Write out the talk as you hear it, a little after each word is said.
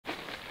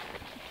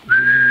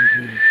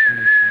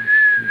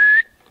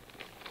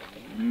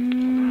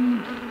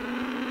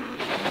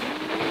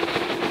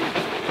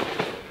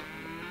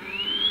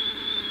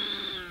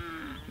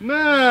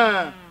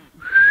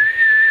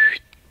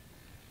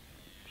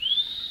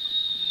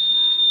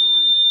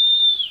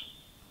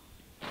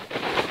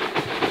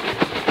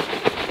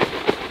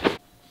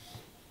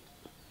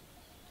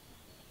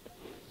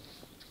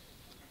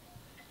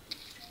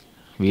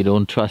we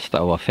don't trust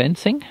our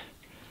fencing,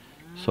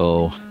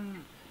 so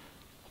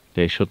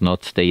they should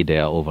not stay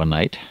there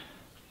overnight.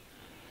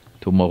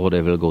 Tomorrow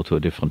they will go to a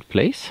different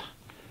place.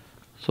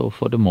 So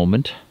for the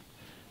moment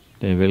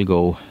they will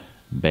go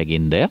back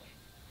in there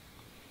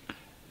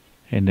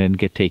and then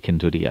get taken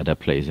to the other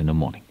place in the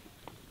morning.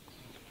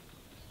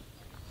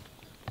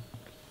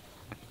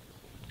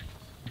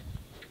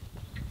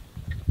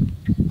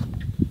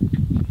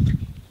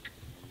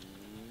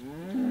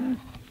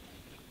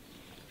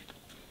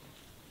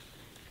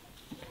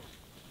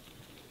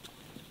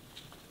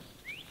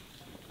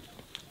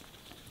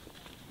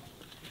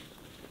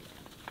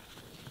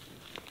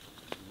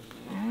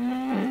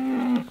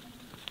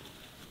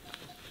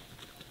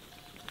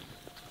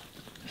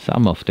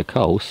 Some of the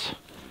cows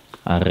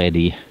are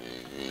ready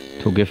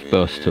to give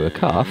birth to a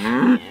calf.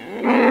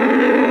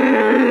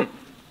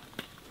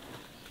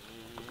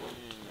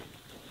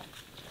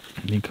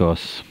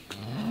 Because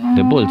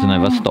the bulls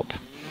never stop.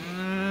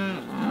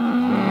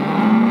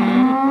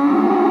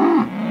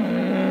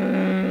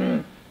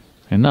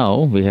 And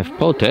now we have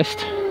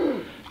protest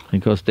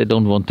because they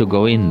don't want to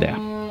go in there.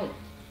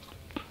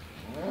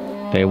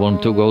 They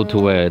want to go to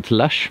where it's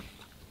lush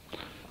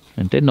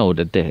and they know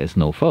that there is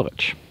no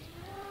forage.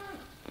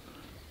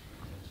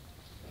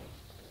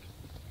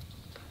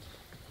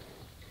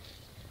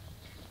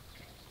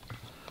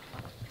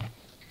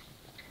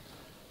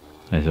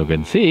 As you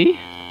can see,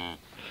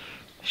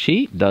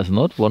 she does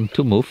not want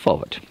to move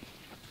forward,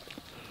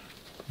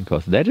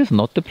 because that is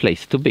not the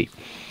place to be.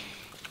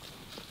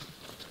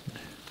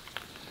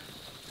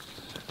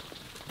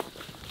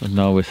 But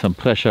now with some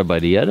pressure by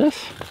the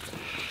others,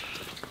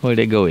 well,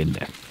 they go in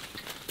there.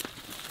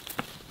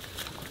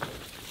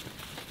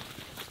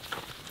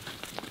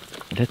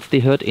 That's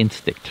the herd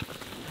instinct.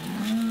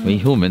 We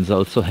humans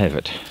also have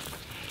it.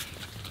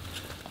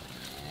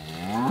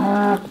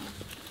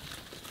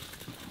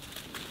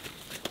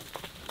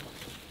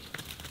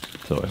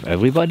 So if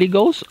everybody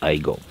goes, I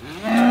go.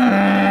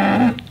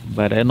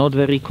 But I'm not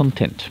very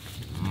content.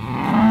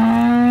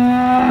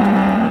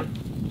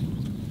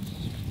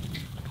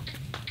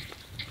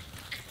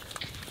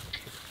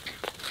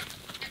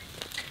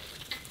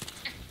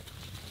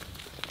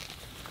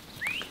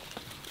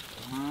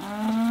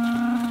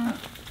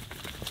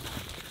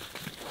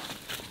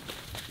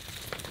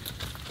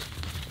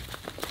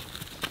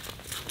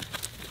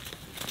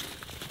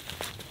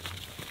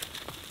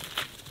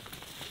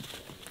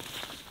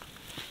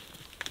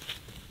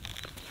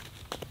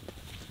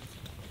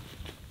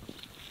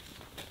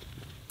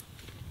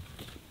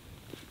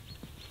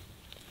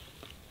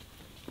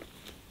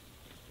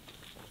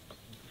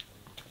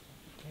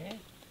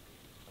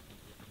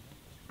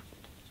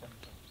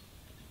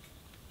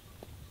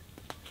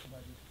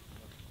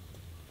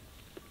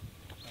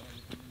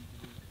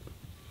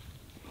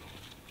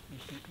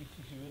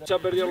 Se ha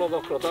perdido los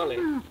dos crotales.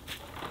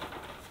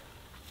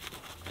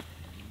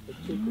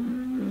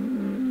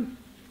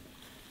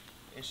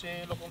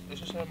 Ese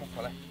sabemos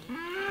cuál es.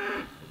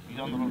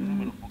 Mirando los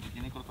números porque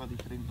tiene crotas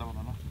diferentes a los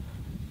demás.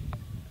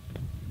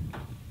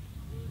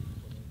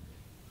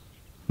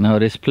 Now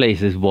this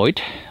place is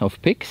void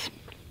of pigs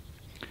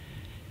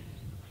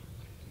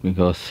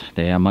because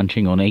they are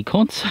munching on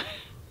acorns.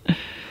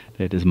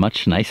 That is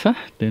much nicer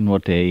than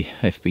what they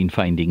have been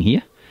finding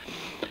here.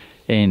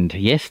 And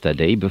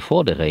yesterday,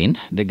 before the rain,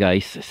 the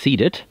guys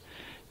seeded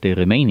the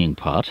remaining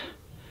part.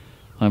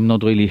 I'm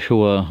not really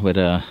sure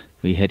whether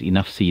we had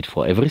enough seed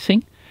for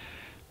everything,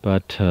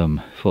 but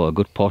for a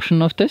good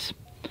portion of this.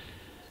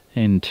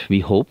 And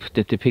we hope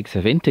that the pigs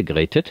have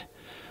integrated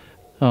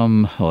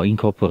or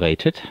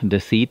incorporated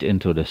the seed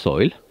into the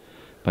soil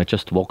by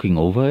just walking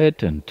over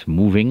it and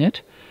moving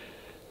it.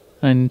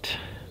 And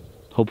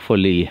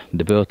hopefully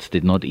the birds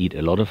did not eat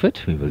a lot of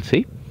it, we will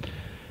see.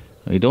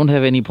 We don't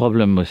have any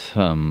problem with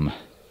some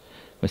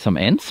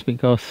ants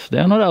because they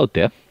are not out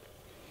there.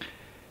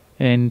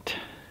 And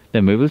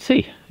then we will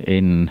see.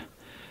 In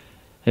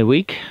a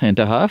week and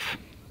a half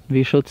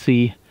we should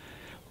see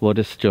what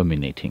is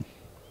germinating.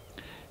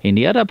 In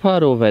the other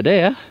part over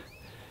there,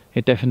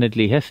 it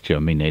definitely has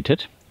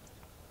germinated.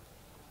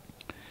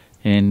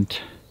 And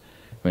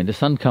when the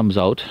sun comes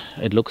out,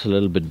 it looks a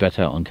little bit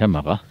better on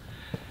camera.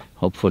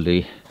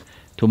 Hopefully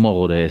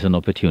tomorrow there is an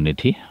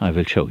opportunity, I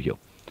will show you.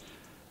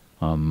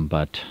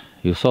 But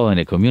you saw in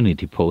a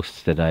community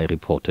post that I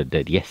reported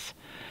that yes,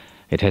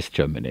 it has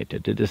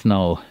germinated. It is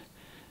now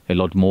a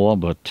lot more,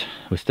 but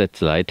with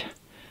that light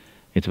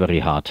it's very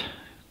hard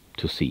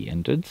to see,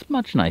 and it's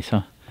much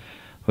nicer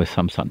with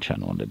some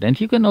sunshine on it. And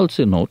you can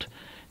also note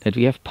that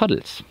we have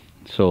puddles.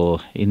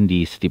 So in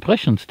these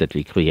depressions that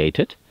we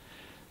created,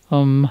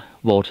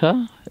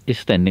 water is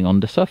standing on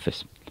the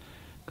surface,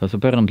 because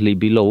apparently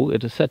below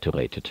it is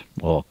saturated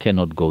or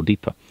cannot go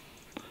deeper.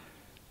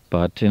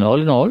 But in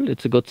all,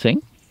 it's a good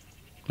thing.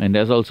 And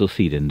there's also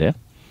seed in there.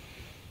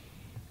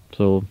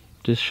 So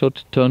this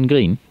should turn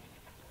green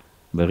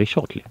very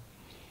shortly.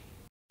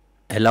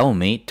 Allow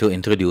me to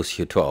introduce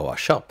you to our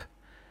shop.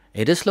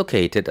 It is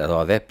located at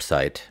our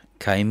website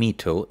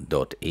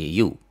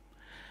caimito.eu.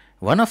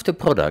 One of the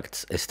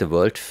products is the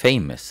world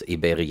famous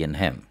Iberian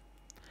ham.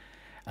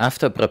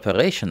 After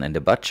preparation in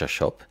the butcher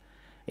shop,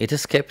 it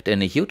is kept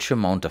in a huge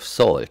amount of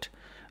salt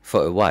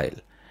for a while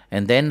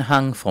and then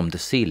hung from the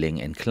ceiling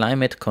in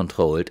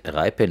climate-controlled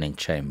ripening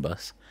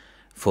chambers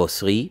for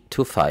 3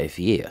 to 5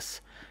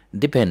 years,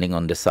 depending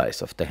on the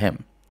size of the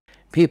ham.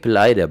 People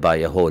either buy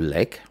a whole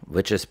leg,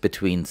 which is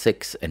between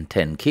 6 and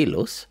 10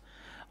 kilos,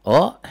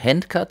 or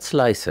hand-cut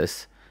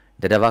slices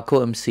that are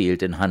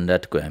vacuum-sealed in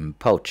 100-gram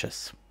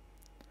pouches.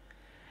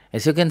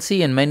 As you can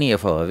see in many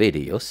of our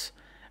videos,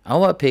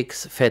 our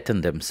pigs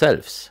fatten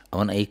themselves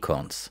on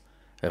acorns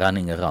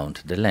running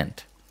around the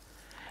land.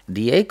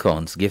 The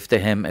acorns give the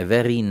ham a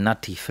very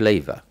nutty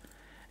flavor,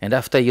 and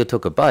after you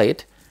took a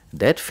bite,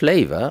 that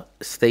flavor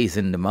stays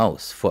in the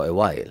mouth for a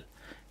while,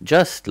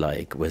 just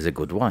like with a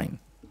good wine.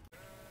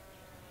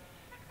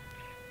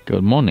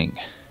 Good morning.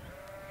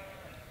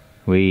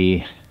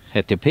 We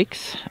had the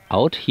pigs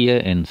out here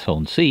in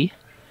Zone C,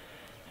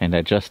 and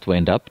I just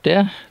went up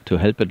there to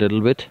help a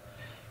little bit,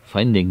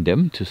 finding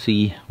them to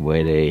see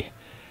where they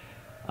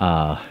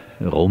are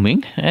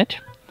roaming at.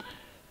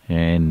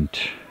 And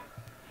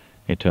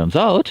it turns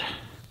out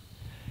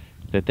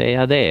that they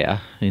are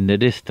there in the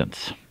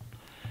distance.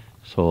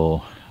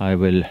 So I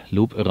will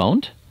loop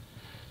around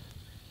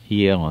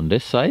here on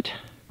this side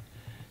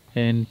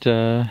and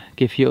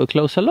give you a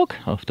closer look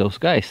of those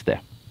guys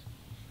there.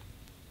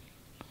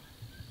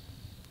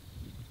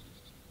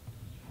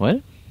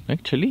 Well,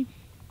 actually,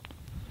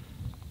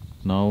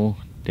 now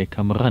they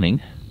come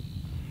running.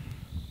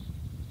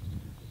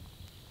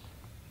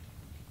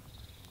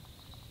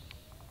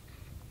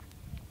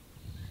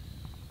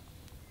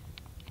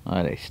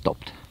 Ah, they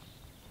stopped.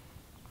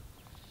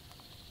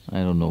 I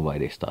don't know why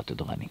they started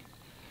running,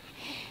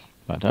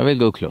 but I will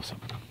go closer.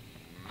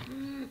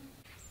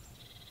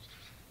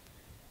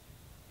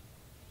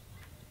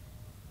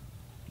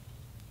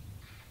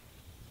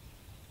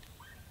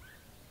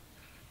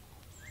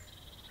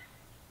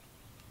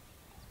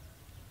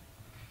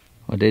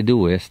 What they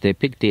do is they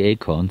pick the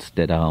acorns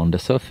that are on the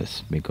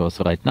surface, because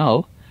right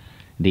now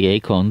the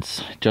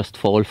acorns just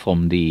fall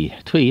from the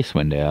trees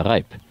when they are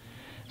ripe,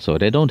 so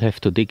they don't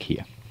have to dig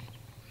here.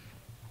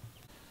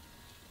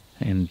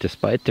 And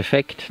despite the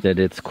fact that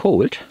it's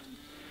cold,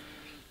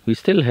 we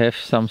still have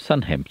some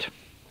sun hemp.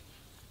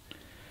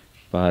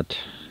 But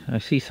I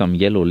see some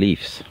yellow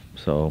leaves,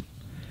 so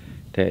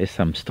there is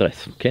some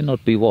stress.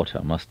 Cannot be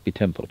water, must be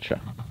temperature.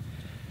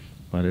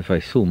 But if I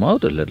zoom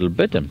out a little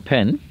bit and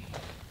pan,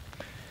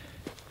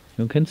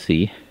 you can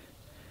see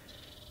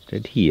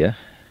that here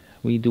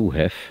we do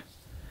have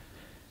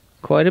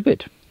quite a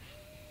bit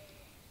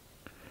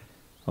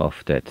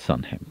of that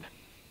sun hemp.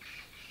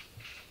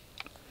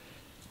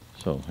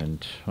 So,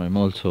 and I'm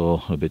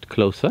also a bit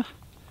closer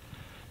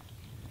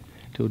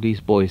to these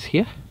boys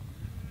here.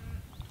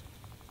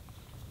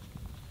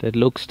 That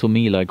looks to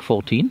me like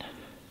 14.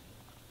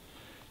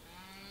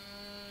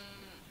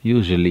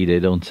 Usually they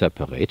don't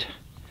separate,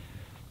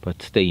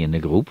 but stay in a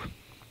group.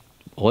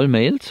 All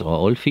males or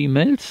all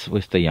females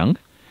with the young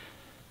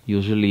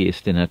usually is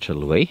the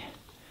natural way,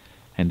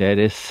 and that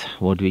is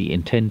what we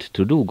intend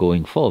to do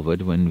going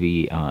forward when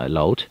we are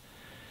allowed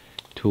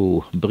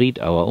to breed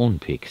our own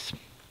pigs.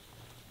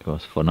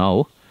 Because for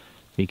now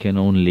we can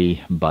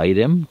only buy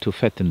them to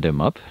fatten them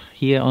up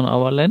here on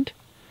our land,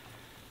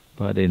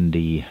 but in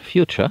the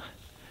future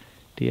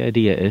the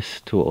idea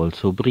is to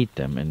also breed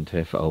them and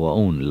have our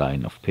own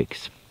line of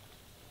pigs.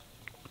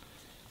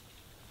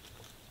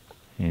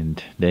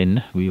 And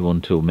then we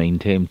want to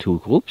maintain two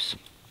groups.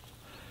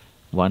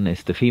 One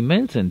is the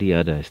females and the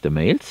other is the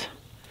males,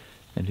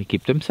 and we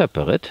keep them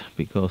separate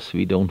because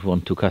we don't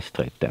want to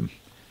castrate them.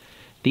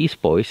 These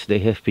boys, they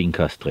have been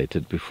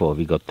castrated before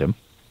we got them.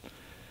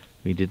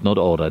 We did not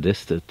order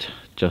this, it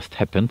just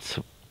happens.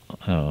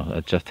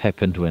 It just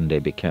happened when they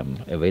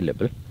became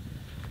available.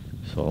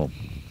 So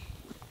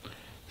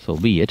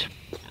be it.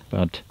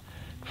 But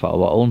for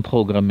our own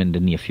program in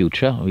the near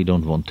future, we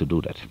don't want to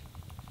do that.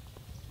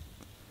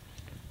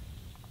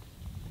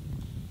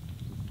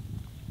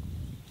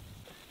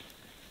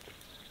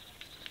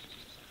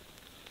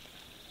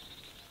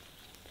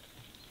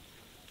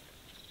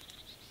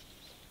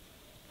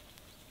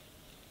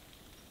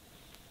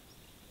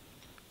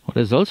 What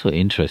is also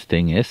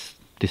interesting is,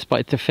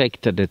 despite the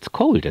fact that it's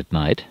cold at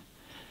night,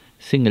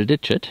 single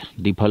digit,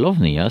 the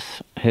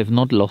palovnias have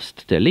not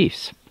lost their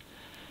leaves.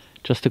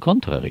 Just the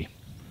contrary.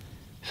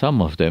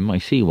 Some of them, I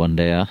see one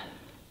there.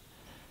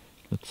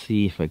 Let's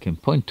see if I can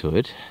point to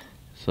it.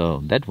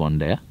 So that one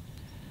there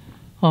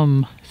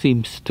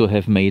seems to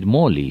have made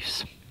more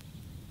leaves.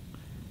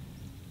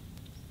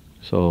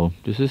 So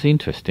this is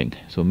interesting.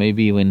 So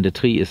maybe when the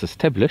tree is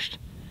established,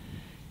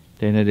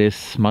 then it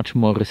is much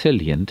more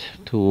resilient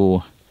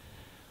to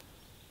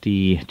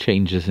the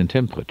changes in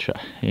temperature.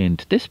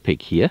 And this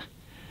pig here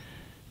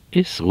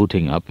is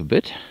rooting up a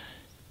bit,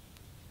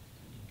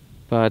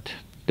 but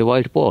the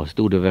wild boars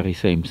do the very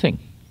same thing.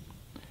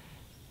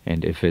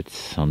 And if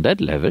it's on that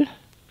level,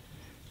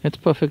 it's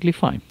perfectly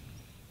fine.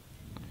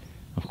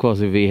 Of course,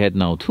 if we had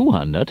now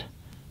 200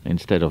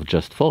 instead of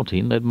just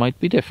 14, that might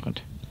be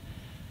different.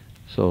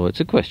 So it's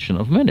a question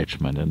of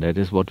management, and that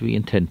is what we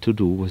intend to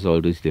do with all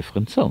these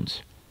different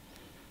zones.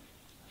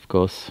 Of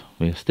course,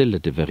 we're still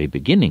at the very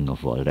beginning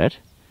of all that,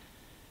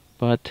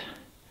 but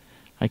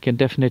I can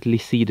definitely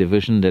see the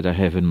vision that I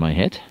have in my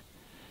head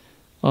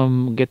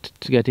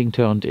getting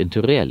turned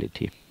into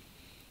reality.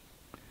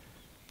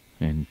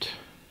 And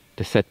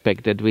the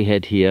setback that we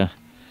had here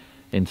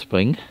in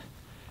spring,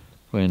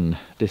 when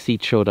the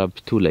seed showed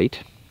up too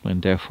late,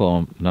 and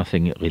therefore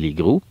nothing really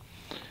grew,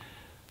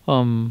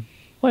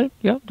 well,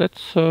 yeah,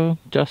 that's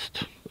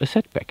just a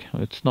setback.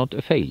 It's not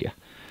a failure,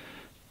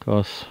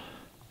 because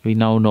we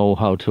now know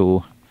how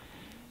to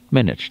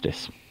manage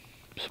this.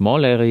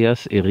 Small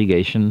areas,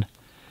 irrigation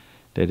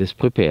that is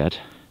prepared,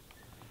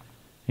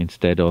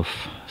 instead of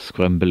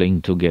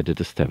scrambling to get it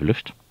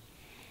established.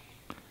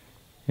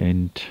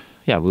 And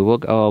yeah, we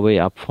work our way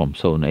up from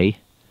zone A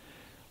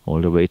all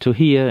the way to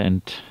here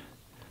and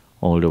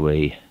all the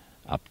way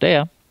up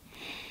there.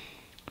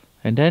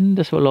 And then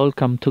this will all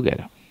come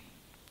together.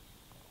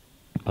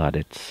 But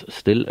it's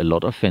still a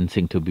lot of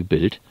fencing to be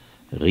built,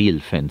 real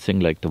fencing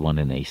like the one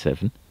in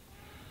A7.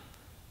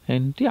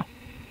 And yeah,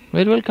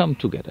 it will come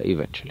together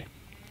eventually.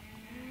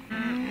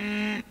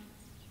 And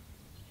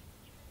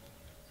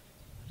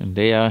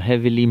they are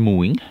heavily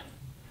mooing.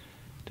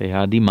 They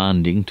are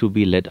demanding to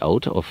be let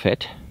out or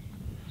fed.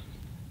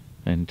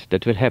 And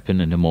that will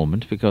happen in a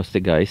moment, because the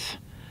guys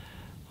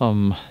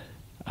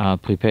are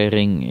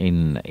preparing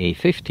in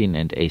A15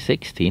 and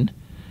A16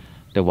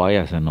 the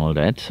wires and all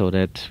that, so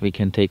that we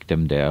can take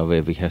them there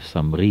where we have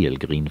some real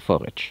green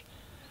forage.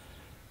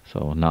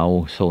 So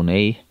now zone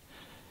A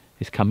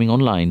is coming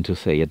online, to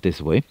say it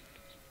this way,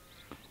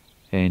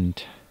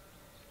 and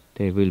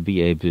they will be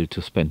able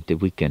to spend the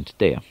weekend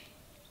there.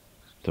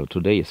 So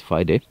today is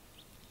Friday,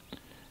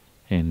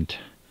 and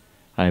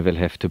I will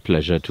have the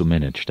pleasure to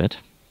manage that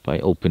by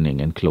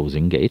opening and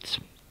closing gates,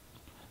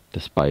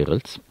 the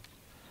spirals.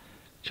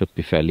 Should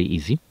be fairly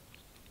easy.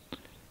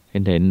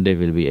 And then they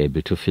will be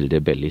able to fill their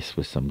bellies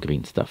with some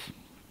green stuff.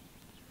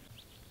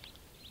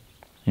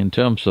 In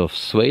terms of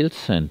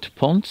swales and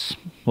ponds,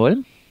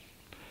 well,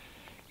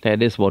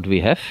 that is what we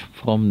have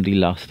from the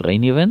last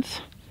rain events.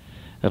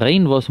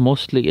 Rain was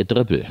mostly a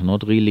dribble,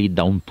 not really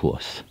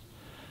downpours.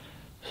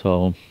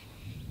 So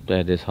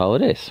that is how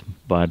it is.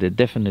 But it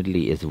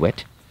definitely is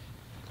wet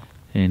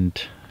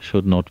and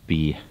should not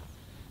be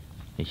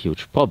a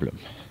huge problem.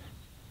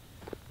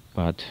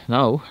 But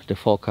now the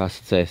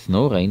forecast says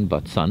no rain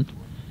but sun,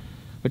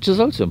 which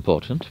is also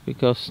important,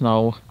 because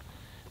now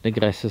the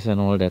grasses and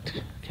all that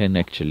can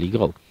actually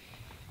grow.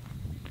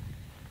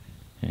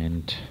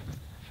 And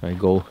if I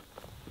go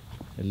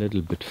a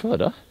little bit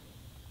further,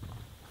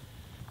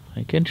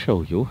 I can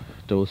show you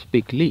those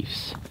big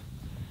leaves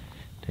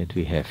that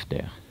we have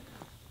there.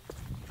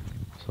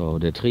 So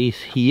the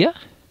trees here,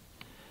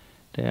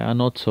 they are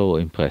not so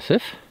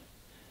impressive,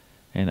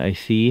 and I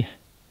see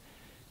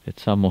that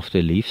some of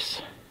the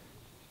leaves,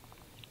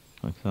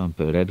 for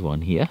example that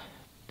one here,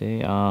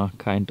 they are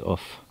kind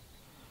of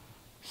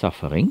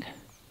suffering.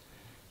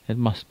 It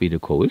must be the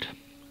cold.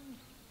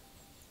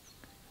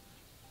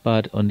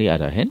 But on the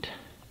other hand,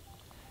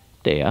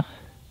 there,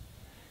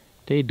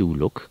 they do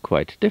look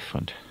quite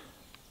different.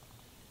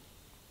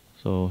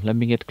 So let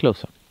me get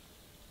closer.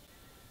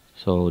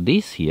 So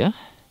these here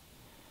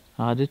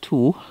are the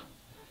two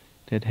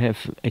that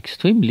have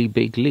extremely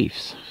big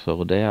leaves.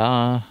 So they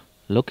are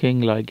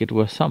looking like it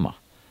was summer.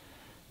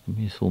 Let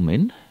me zoom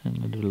in,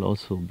 and it will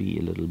also be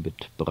a little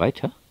bit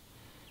brighter.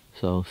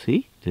 So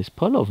see, this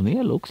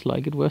Polovnia looks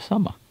like it was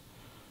summer.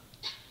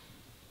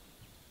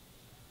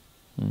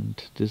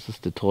 And this is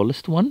the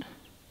tallest one.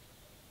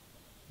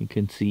 You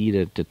can see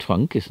that the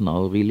trunk is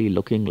now really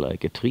looking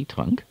like a tree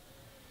trunk.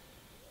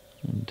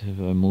 And if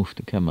I move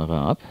the camera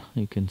up,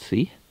 you can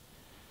see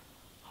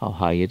how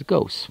high it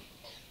goes.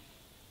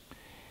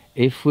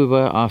 If we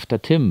were after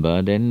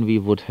timber, then we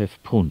would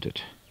have pruned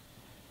it.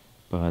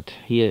 But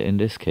here in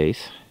this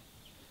case,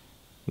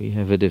 we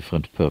have a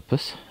different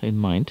purpose in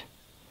mind.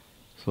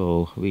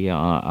 So we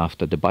are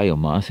after the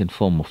biomass in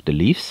form of the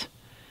leaves,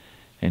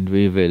 and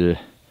we will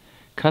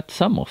cut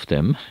some of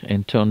them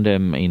and turn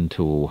them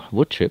into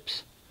wood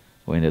chips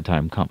when the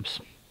time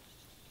comes.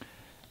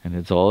 And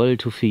it's all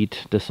to feed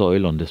the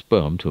soil on this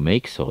berm, to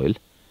make soil,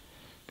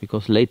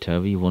 because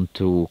later we want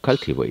to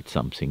cultivate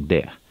something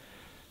there.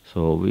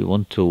 So we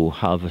want to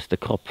harvest the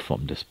crop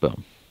from this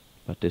berm,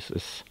 but this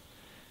is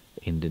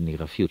in the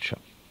near future.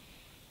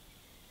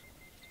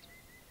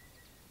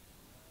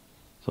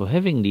 So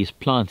having these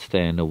plants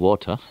there in the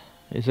water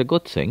is a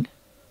good thing.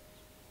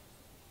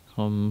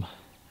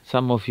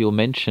 Some of you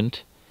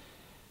mentioned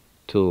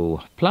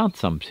to plant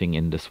something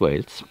in the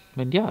swales,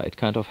 and yeah, it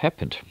kind of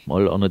happened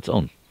all on its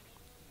own.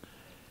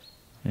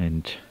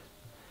 And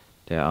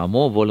there are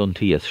more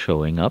volunteers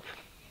showing up.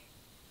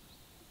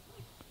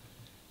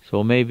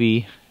 So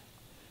maybe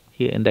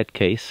here in that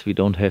case we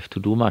don't have to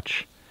do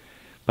much.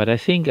 But I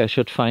think I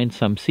should find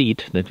some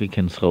seed that we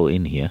can throw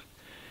in here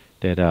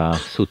that are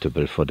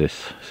suitable for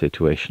this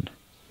situation.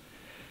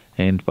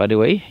 And by the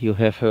way, you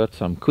have heard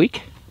some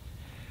quick.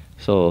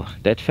 So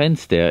that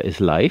fence there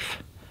is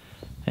live,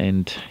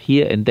 And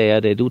here and there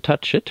they do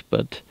touch it,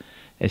 but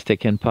as they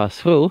can pass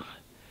through,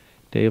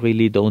 they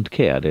really don't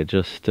care. They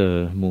just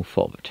move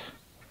forward.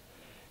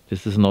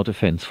 This is not a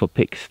fence for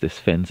pigs. This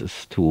fence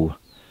is to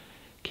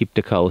keep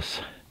the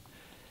cows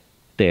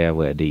there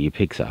where the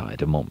pigs are at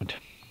the moment.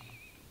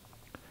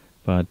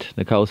 But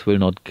the cows will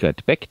not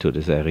get back to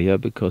this area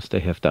because they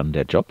have done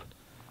their job.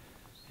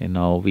 And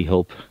now we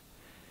hope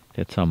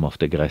that some of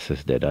the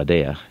grasses that are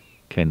there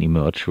can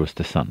emerge with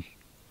the sun.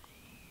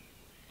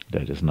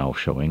 That is now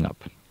showing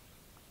up.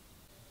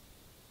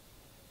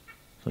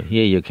 So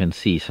here you can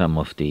see some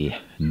of the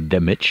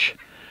damage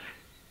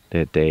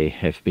that they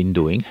have been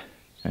doing.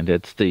 And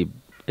that's the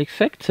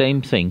exact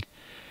same thing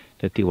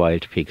that the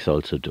wild pigs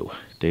also do.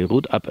 They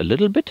root up a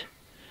little bit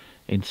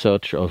in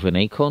search of an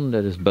acorn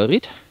that is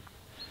buried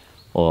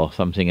or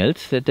something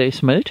else that they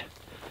smelled,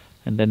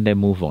 and then they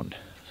move on.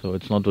 So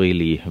it's not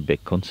really a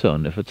big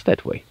concern if it's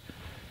that way.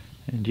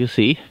 And you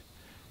see,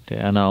 they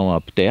are now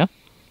up there,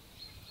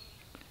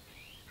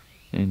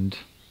 and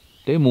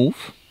they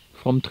move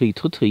from tree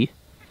to tree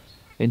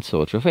in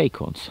search of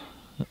acorns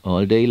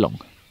all day long.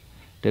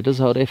 That is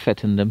how they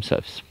fatten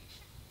themselves.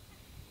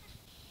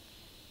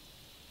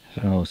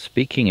 So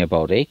speaking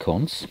about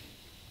acorns,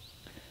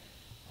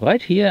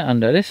 right here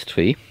under this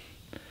tree,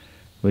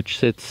 which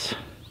sits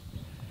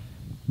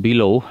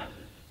below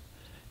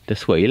the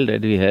swale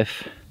that we have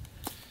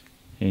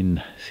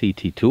in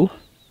CT2,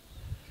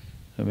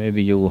 so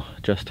maybe you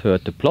just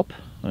heard the plop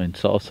and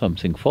saw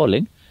something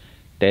falling.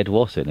 That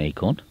was an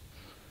acorn.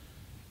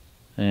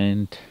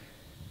 And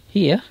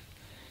here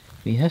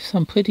we have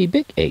some pretty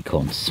big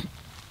acorns.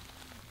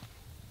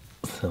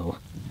 So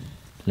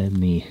let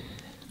me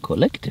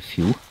collect a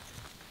few.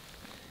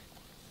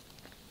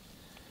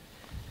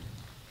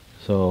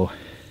 So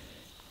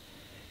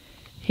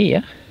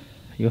here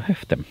you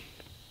have them.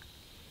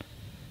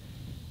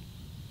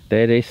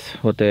 That is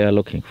what they are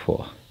looking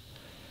for.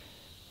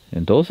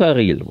 And those are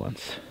real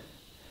ones.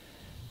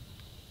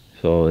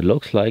 So it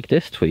looks like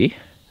this tree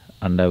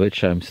under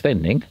which I'm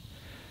standing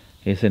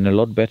is in a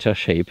lot better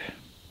shape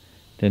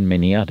than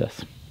many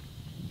others,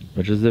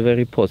 which is a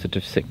very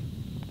positive thing.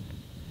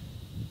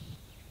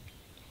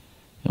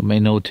 You may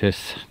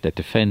notice that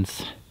the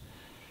fence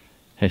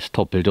has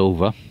toppled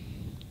over.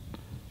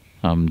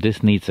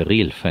 This needs a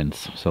real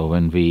fence, so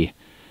when we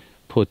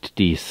put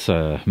these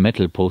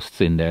metal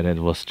posts in there, that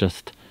was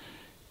just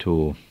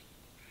to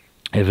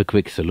have a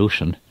quick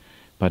solution.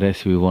 But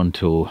as we want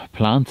to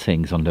plant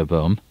things on the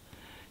berm,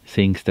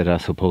 things that are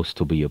supposed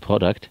to be a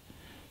product,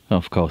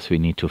 of course we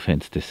need to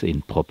fence this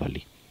in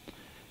properly.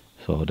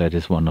 So that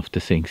is one of the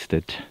things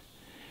that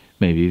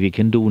maybe we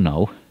can do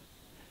now,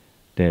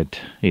 that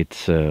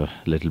it's a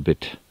little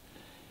bit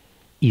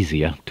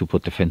easier to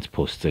put the fence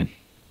posts in,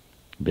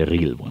 the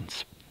real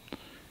ones.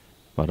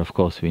 But of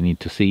course we need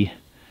to see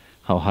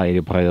how high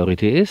the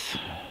priority is,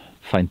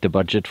 find the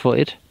budget for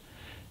it,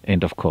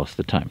 and of course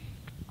the time.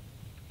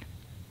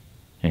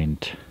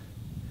 And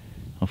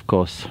of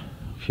course,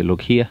 if you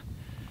look here,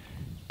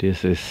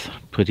 this is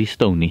pretty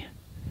stony,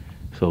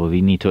 so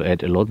we need to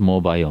add a lot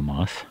more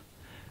biomass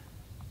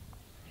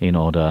in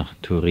order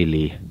to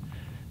really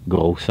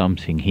grow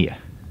something here.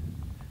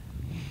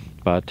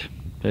 But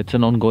it's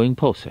an ongoing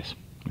process,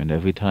 and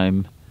every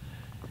time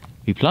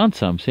we plant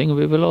something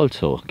we will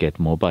also get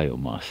more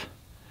biomass.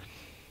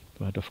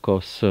 But of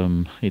course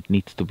it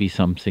needs to be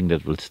something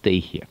that will stay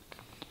here.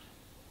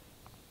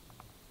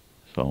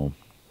 So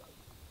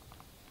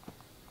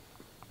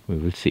we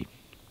will see.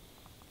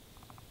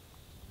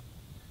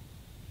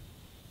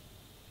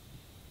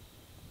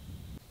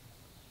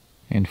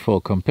 And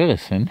for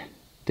comparison,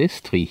 this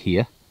tree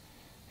here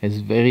has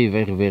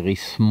very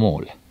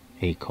small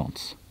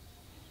acorns,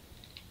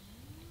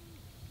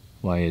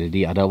 while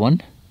the other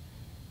one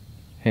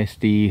has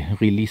the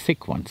really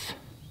thick ones.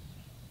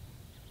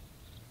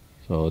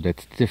 So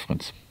that's the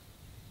difference.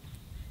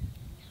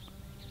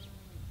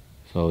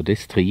 So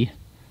this tree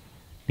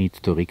needs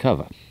to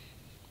recover.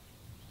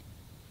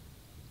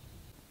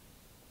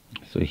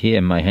 So here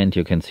in my hand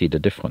you can see the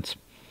difference.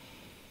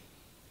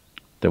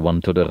 The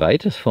one to the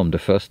right is from the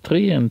first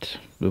tree, and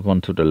the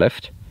one to the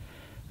left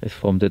is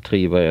from the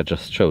tree where I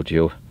just showed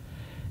you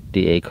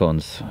the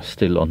acorns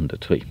still on the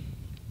tree.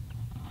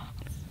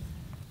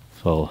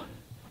 So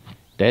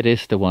that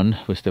is the one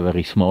with the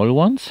very small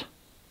ones,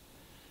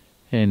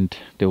 and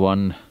the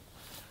one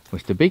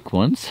with the big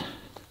ones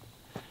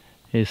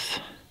is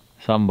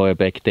somewhere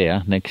back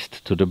there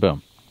next to the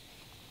berm.